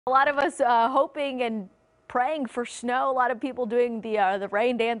A lot of us hoping and praying for snow. A lot of people doing the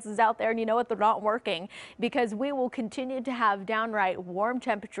rain dances out there, and you know what? They're not working because we will continue to have downright warm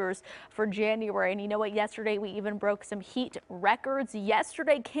temperatures for January. And you know what? Yesterday we even broke some heat records.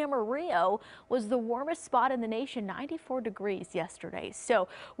 Yesterday, Camarillo was the warmest spot in the nation, 94 degrees yesterday. So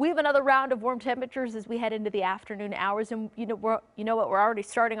we have another round of warm temperatures as we head into the afternoon hours. And you know what? We're already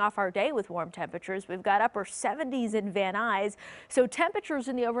starting off our day with warm temperatures. We've got upper 70s in Van Nuys. So temperatures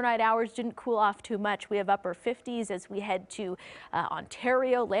in the overnight hours didn't cool off too much. We have upper 50s as we head to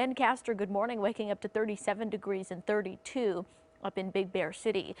Ontario, Lancaster. Good morning, waking up to 37 degrees and 32 up in Big Bear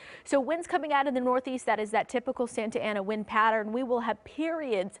City. So winds coming out of the northeast, that is that typical Santa Ana wind pattern. We will have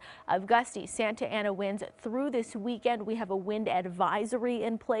periods of gusty Santa Ana winds through this weekend. We have a wind advisory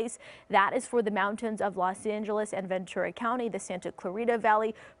in place. That is for the mountains of Los Angeles and Ventura County, the Santa Clarita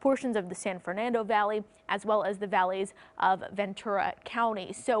Valley, portions of the San Fernando Valley, as well as the valleys of Ventura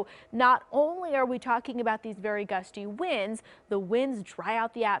County. So not only are we talking about these very gusty winds, the winds dry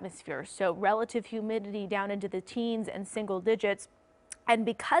out the atmosphere. So relative humidity down into the teens and single digits. And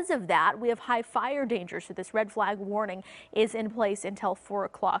because of that, we have high fire danger. So this red flag warning is in place until 4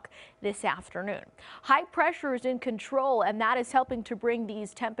 o'clock this afternoon. High pressure is in control, and that is helping to bring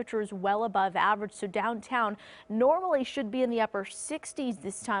these temperatures well above average. So downtown normally should be in the upper 60s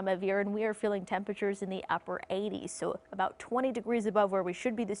this time of year, and we are feeling temperatures in the upper 80s. So about 20 degrees above where we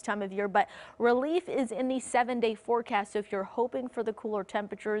should be this time of year. But relief is in the 7-day forecast. So if you're hoping for the cooler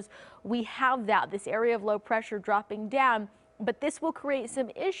temperatures, we have that. This area of low pressure dropping down. But this will create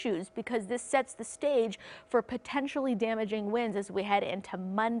some issues because this sets the stage for potentially damaging winds as we head into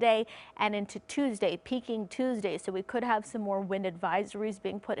Monday and into Tuesday, peaking Tuesday. So we could have some more wind advisories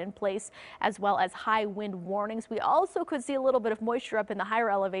being put in place, as well as high wind warnings. We also could see a little bit of moisture up in the higher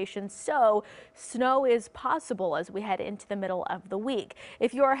elevations, so snow is possible as we head into the middle of the week.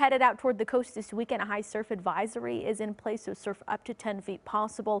 If you are headed out toward the coast this weekend, a high surf advisory is in place, so surf up to 10 feet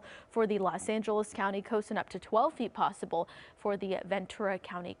possible for the Los Angeles County coast and up to 12 feet possible for the Ventura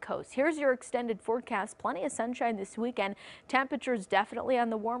County coast. Here's your extended forecast. Plenty of sunshine this weekend. Temperatures definitely on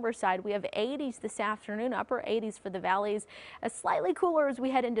the warmer side. We have 80s this afternoon, upper 80s for the valleys. Slightly cooler as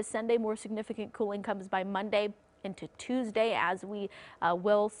we head into Sunday. More significant cooling comes by Monday into Tuesday, as we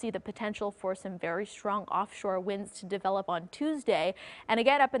will see the potential for some very strong offshore winds to develop on Tuesday. And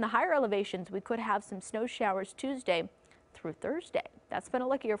again, up in the higher elevations, we could have some snow showers Tuesday through Thursday. That's been a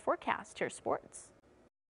look at your forecast. Here's sports.